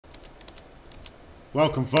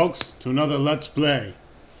Welcome folks to another Let's Play.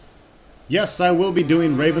 Yes, I will be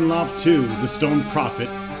doing Ravenloft 2, The Stone Prophet,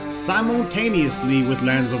 simultaneously with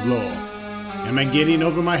Lands of Lore. Am I getting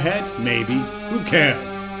over my head? Maybe. Who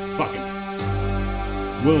cares? Fuck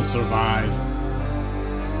it. We'll survive.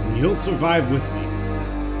 And you'll survive with me.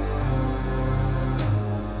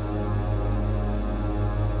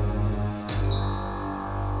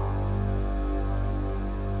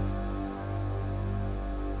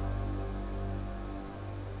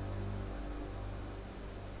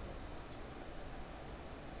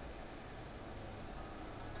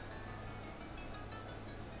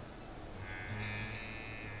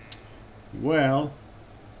 Well,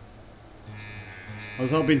 I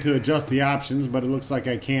was hoping to adjust the options, but it looks like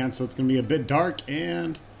I can't, so it's going to be a bit dark,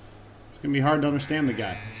 and it's going to be hard to understand the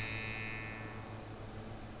guy.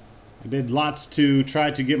 I did lots to try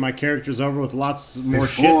to get my characters over with lots more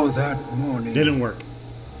Before shit. that morning, Didn't work.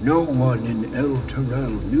 no one in El Terrell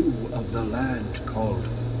knew of the land called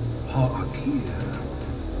Har'Akir.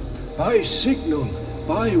 By signal,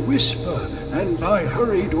 by whisper, and by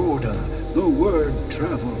hurried order, the word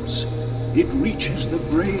travels. It reaches the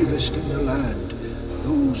bravest in the land,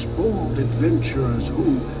 those bold adventurers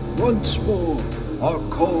who, once more, are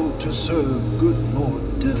called to serve good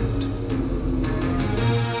Lord Delt.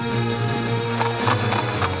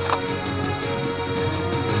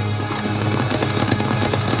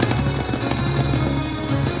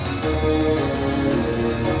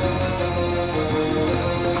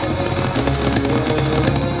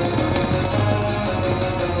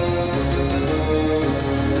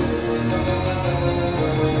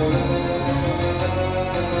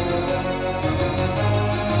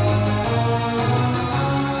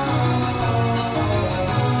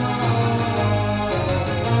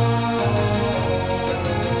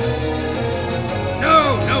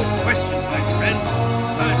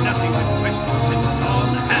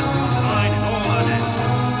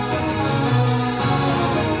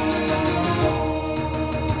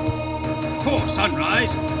 Sunrise,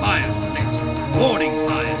 fires lit, morning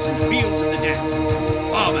fires in the fields of the dead.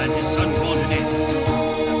 Farmer and his son wandered in.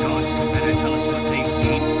 The gods can better tell us what they've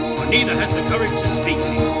seen, for neither has the courage to speak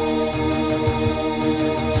anymore.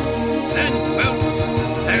 Then, well,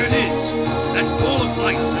 there it is, that ball of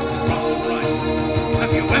lights at the cross of right.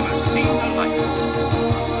 Have you ever seen the lights?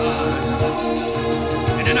 Ah, no.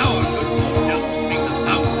 In an hour, good Lord Delt will bring the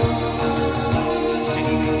thousands. The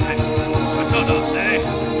city may panic, but not us, eh?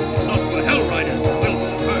 Not for hell riders built for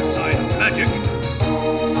the first sign of magic.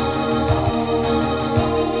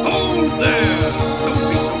 Hold there! Don't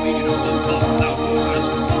be so eager to bolt off without orders.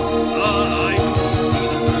 I don't see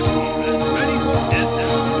the first team as ready for death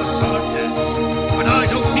as for a summer dance. But I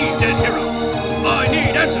don't need dead heroes. I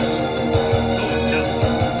need answers. Lord Delt.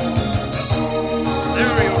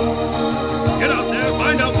 There you are. Get out there,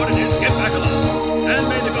 find out what it is, get back alive. And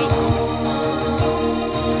may the gods go with you.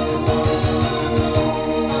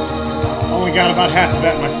 Only got about half of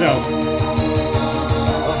that myself. A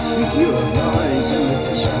figure lies in the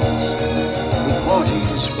distance. The party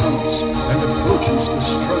dismounts and approaches the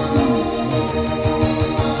struggling foe.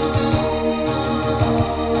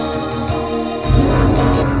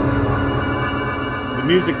 The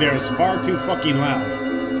music there is far too fucking loud.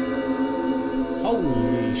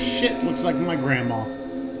 Holy shit, looks like my grandma.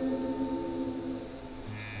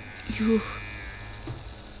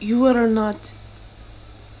 You are not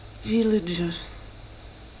villagers.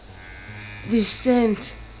 The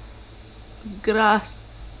scent, grass,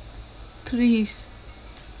 trees.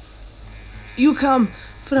 You come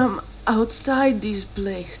from outside this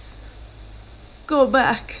place. Go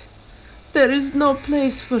back. There is no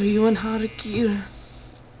place for you in Har'Akir.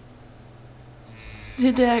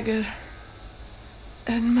 The dagger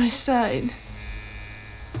at my side.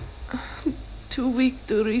 Too weak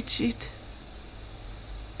to reach it.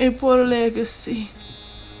 A poor legacy.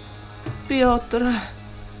 Piotr,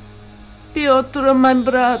 my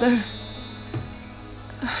brother.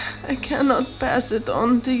 I cannot pass it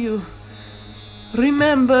on to you.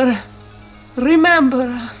 Remember.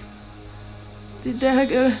 The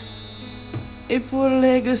dagger, a poor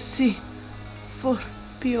legacy for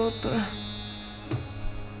Piotr.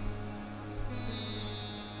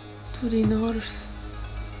 To the north,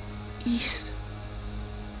 east,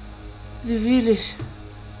 the village,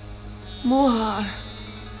 Muhar.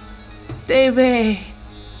 Stay away.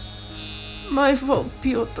 My fault,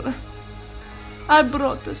 Piotr. I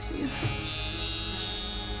brought us here.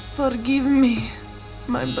 Forgive me,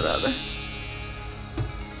 my brother.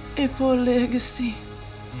 A poor legacy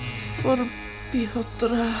for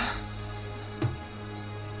Piotr.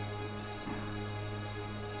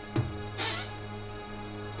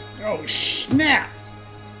 Oh, snap!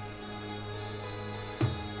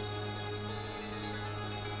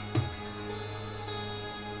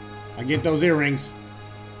 I get those earrings.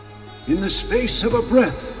 In the space of a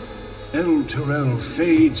breath, El Terrell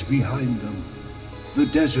fades behind them. The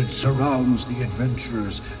desert surrounds the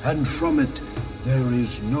adventurers, and from it there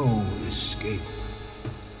is no escape.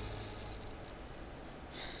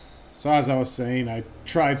 So as I was saying, I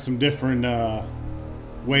tried some different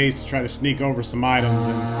ways to try to sneak over some items,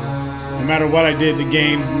 and no matter what I did, the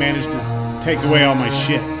game managed to take away all my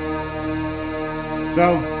shit.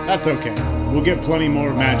 So, that's okay. We'll get plenty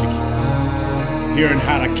more magic here in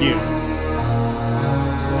Har'Akir.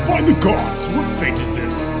 By the gods, what fate is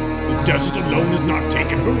this? The desert alone has not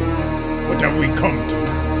taken her. What have we come to?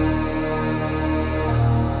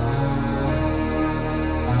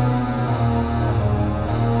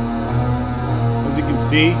 As you can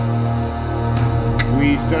see,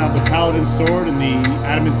 we still have the Paladin Sword and the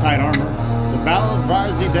Adamantite Armor, the Battle of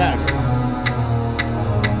Varzi Dagger.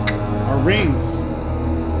 Our rings.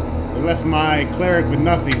 They left my cleric with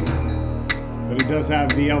nothing, but he does have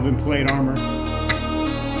the Elven Plate Armor.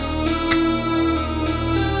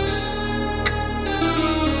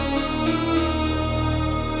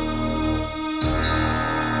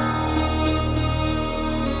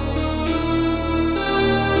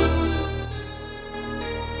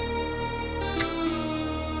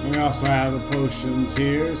 We also have the potions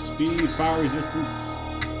here. Speed, fire resistance.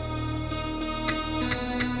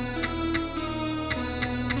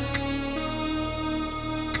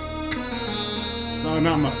 So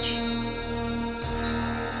not much.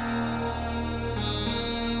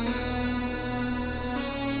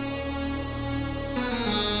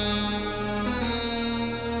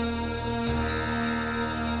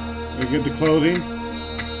 We get the clothing.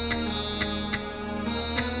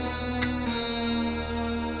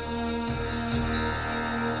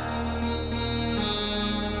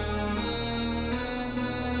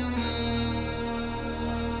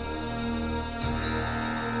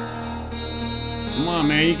 Come on,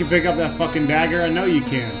 man, you can pick up that fucking dagger. I know you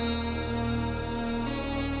can.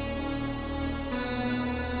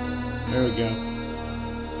 There we go.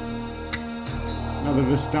 Another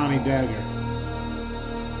Vistani dagger.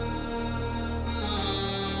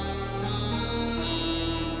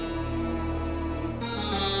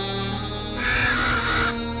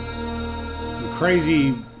 Some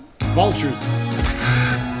crazy vultures.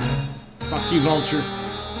 Fuck you, vulture.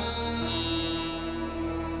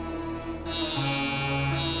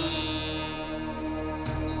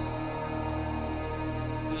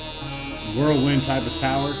 Whirlwind type of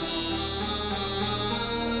tower.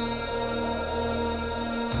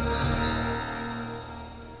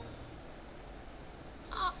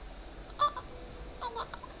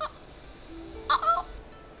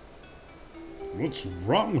 What's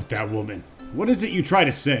wrong with that woman? What is it you try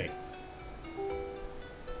to say?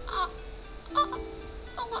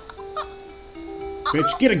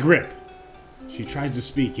 Bitch, get a grip. She tries to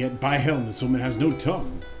speak, yet by hell, this woman has no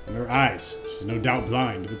tongue. And her eyes, she's no doubt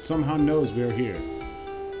blind, but somehow knows we are here.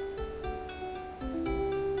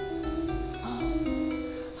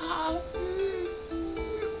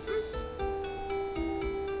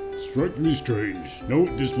 Strikingly strange.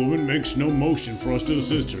 Note, this woman makes no motion for us to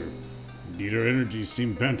assist her. Indeed, her energies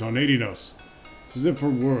seem bent on aiding us. It's as if her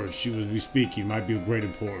words she would be speaking might be of great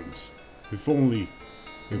importance. If only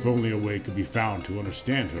a way could be found to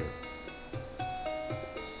understand her.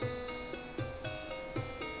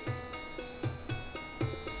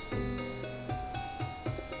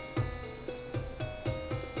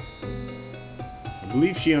 I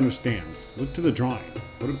believe she understands. Look to the drawing.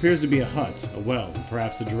 What appears to be a hut, a well, and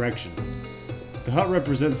perhaps a direction. The hut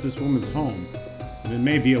represents this woman's home, and it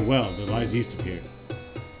may be a well that lies east of here.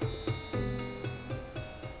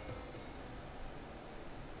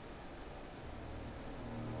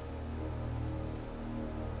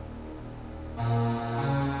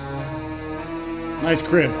 Nice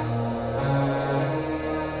crib.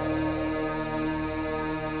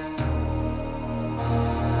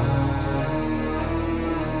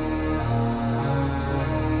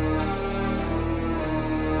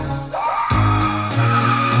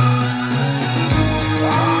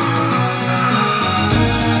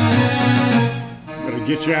 Better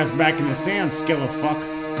get your ass back in the sand, skelefuck.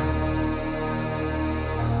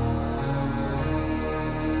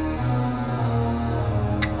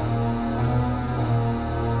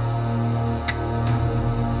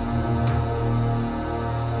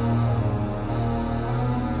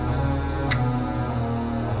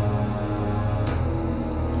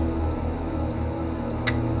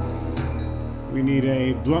 We need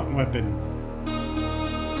a blunt weapon.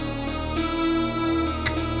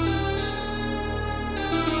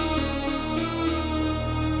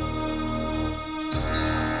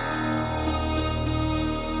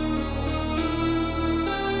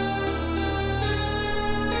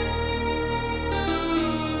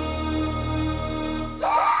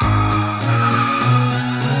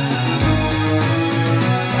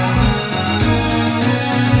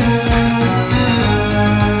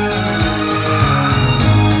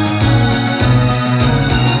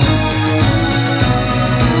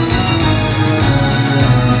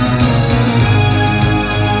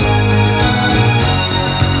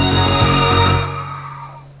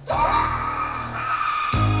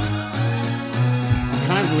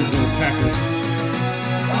 woodpeckers.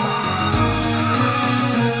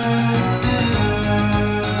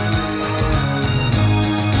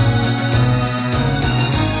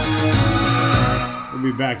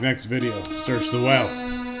 We'll be back next video. Search the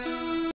well.